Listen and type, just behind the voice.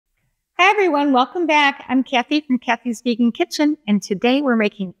everyone, welcome back. I'm Kathy from Kathy's Vegan Kitchen, and today we're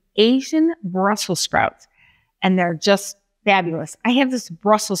making Asian Brussels sprouts, and they're just fabulous. I have this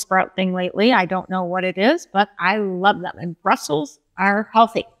Brussels sprout thing lately. I don't know what it is, but I love them, and Brussels are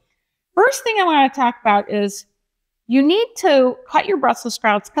healthy. First thing I want to talk about is you need to cut your Brussels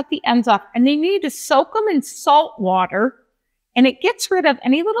sprouts, cut the ends off, and then you need to soak them in salt water, and it gets rid of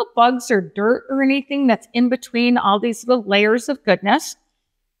any little bugs or dirt or anything that's in between all these little layers of goodness.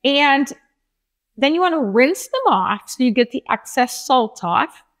 And then you want to rinse them off so you get the excess salt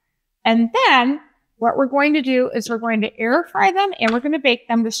off. And then what we're going to do is we're going to air fry them and we're going to bake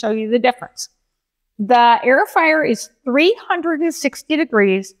them to show you the difference. The air fryer is 360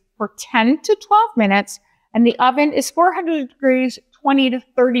 degrees for 10 to 12 minutes, and the oven is 400 degrees, 20 to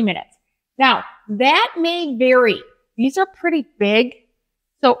 30 minutes. Now, that may vary. These are pretty big.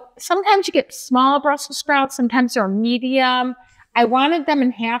 So sometimes you get small Brussels sprouts, sometimes they're medium. I wanted them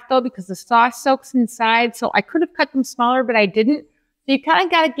in half though because the sauce soaks inside, so I could have cut them smaller, but I didn't. So you kind of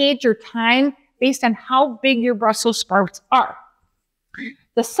got to gauge your time based on how big your Brussels sprouts are.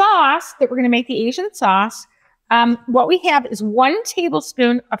 The sauce that we're going to make, the Asian sauce, what we have is 1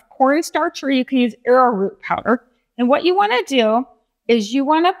 tablespoon of cornstarch, or you can use arrowroot powder. And what you want to do is you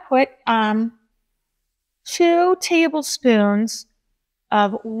want to put 2 tablespoons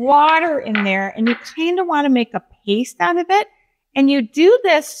of water in there, and you kind of want to make a paste out of it. And you do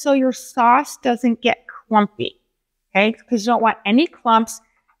this so your sauce doesn't get clumpy, okay? Because you don't want any clumps.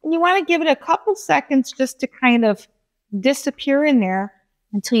 And you want to give it a couple seconds just to kind of disappear in there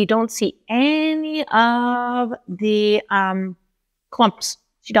until you don't see any of the clumps.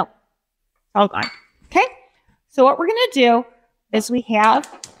 You don't. It's all gone, okay? So what we're going to do is we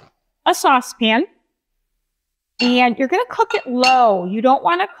have a saucepan, and you're going to cook it low. You don't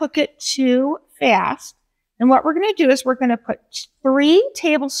want to cook it too fast. And what we're going to do is we're going to put 3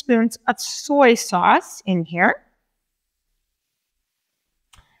 tablespoons of soy sauce in here.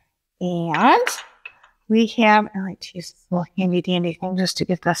 And we have, I like to use this little handy dandy thing just to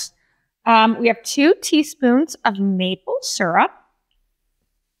get this. We have 2 teaspoons of maple syrup.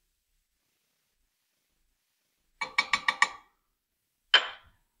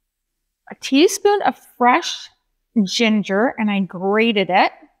 A teaspoon of fresh ginger, and I grated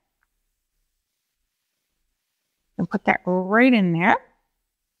it. And put that right in there.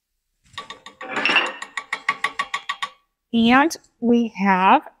 And we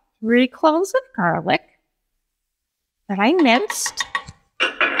have 3 cloves of garlic that I minced.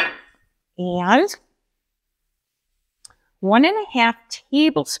 And 1.5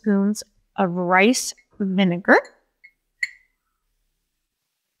 tablespoons of rice vinegar.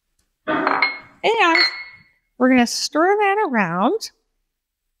 And we're going to stir that around.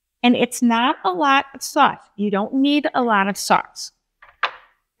 And it's not a lot of sauce. You don't need a lot of sauce.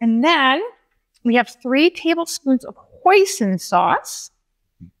 And then we have 3 tablespoons of hoisin sauce.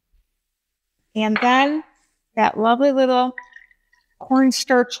 And then that lovely little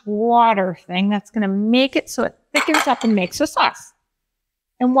cornstarch water thing that's going to make it so it thickens up and makes a sauce.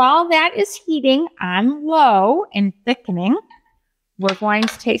 And while that is heating on low and thickening, we're going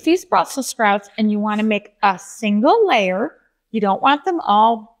to take these Brussels sprouts, and you want to make a single layer. You don't want them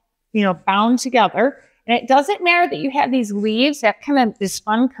all bound together. And it doesn't matter that you have these leaves. That kind of is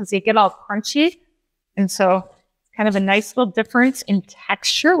fun because they get all crunchy. And so it's kind of a nice little difference in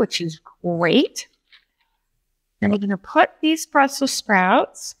texture, which is great. And we're going to put these Brussels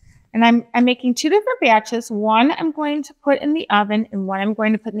sprouts, and I'm making 2 different batches. One I'm going to put in the oven, and one I'm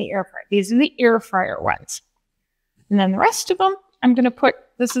going to put in the air fryer. These are the air fryer ones. And then the rest of them, I'm going to put,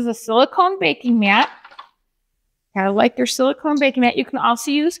 this is a silicone baking mat. Gotta like your silicone baking mat. You can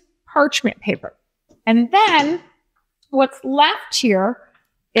also use parchment paper. And then what's left here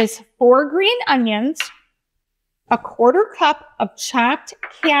is 4 green onions, a 1/4 cup of chopped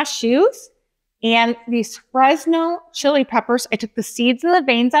cashews, and these Fresno chili peppers. I took the seeds and the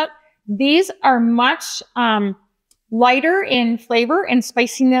veins out. These are much lighter in flavor and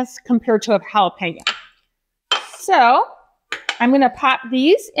spiciness compared to a jalapeno. So I'm going to pop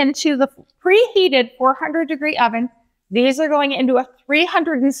these into the preheated 400-degree oven. These are going into a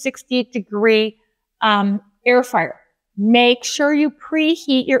 360-degree air fryer. Make sure you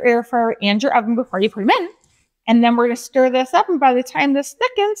preheat your air fryer and your oven before you put them in. And then we're going to stir this up. And by the time this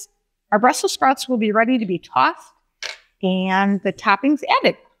thickens, our Brussels sprouts will be ready to be tossed and the toppings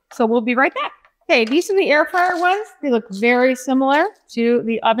added. So we'll be right back. Okay, these are the air fryer ones. They look very similar to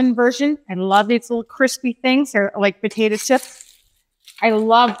the oven version. I love these little crispy things. They're like potato chips. I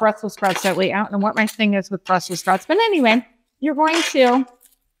love Brussels sprouts lately. I don't know what my thing is with Brussels sprouts. But anyway, you're going to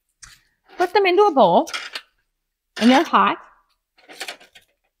put them into a bowl, and they're hot.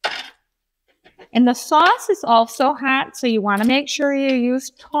 And the sauce is also hot, so you want to make sure you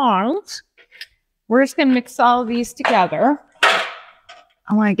use tongs. We're just going to mix all of these together.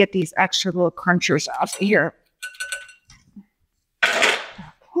 I want to get these extra little crunchers out of here.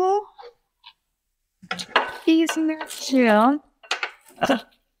 Okay. These in there too.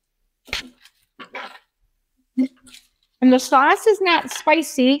 And the sauce is not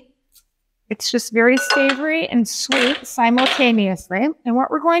spicy. It's just very savory and sweet simultaneously. And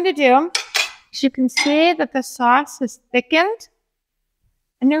what we're going to do is you can see that the sauce is thickened.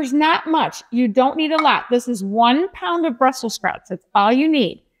 And there's not much. You don't need a lot. This is 1 pound of Brussels sprouts. That's all you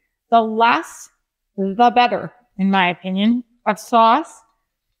need. The less, the better, in my opinion, of sauce.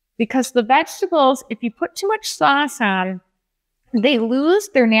 Because the vegetables, if you put too much sauce on, they lose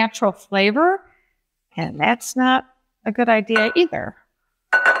their natural flavor. And that's not a good idea either.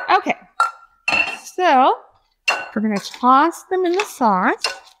 Okay. So we're going to toss them in the sauce.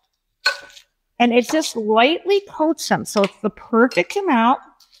 And it just lightly coats them. So it's the perfect amount.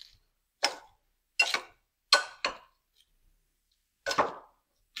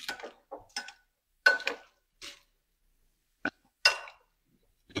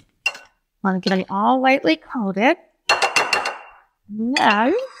 Want to get them all lightly coated. And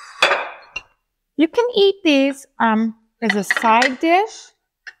then you can eat these as a side dish,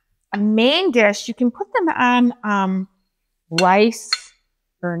 a main dish. You can put them on rice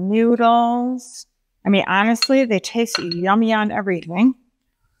or noodles. I mean, honestly, they taste yummy on everything.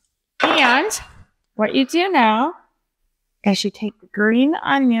 And what you do now is you take the green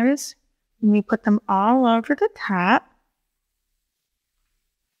onions and you put them all over the top.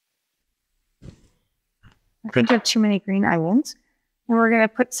 I think I have too many green onions. And we're going to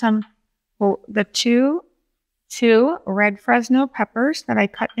put some, the two red Fresno peppers that I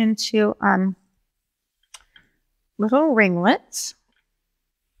cut into little ringlets.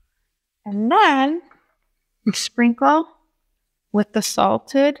 And then you sprinkle with the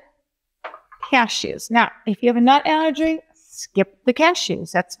salted cashews. Now, if you have a nut allergy, skip the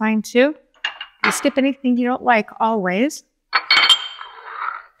cashews. That's fine too. You skip anything you don't like always.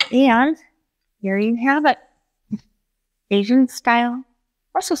 And here you have it. Asian style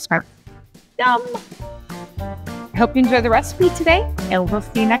Brussels sprout. Yum! I hope you enjoyed the recipe today, and we'll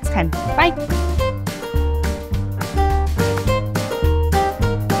see you next time. Bye!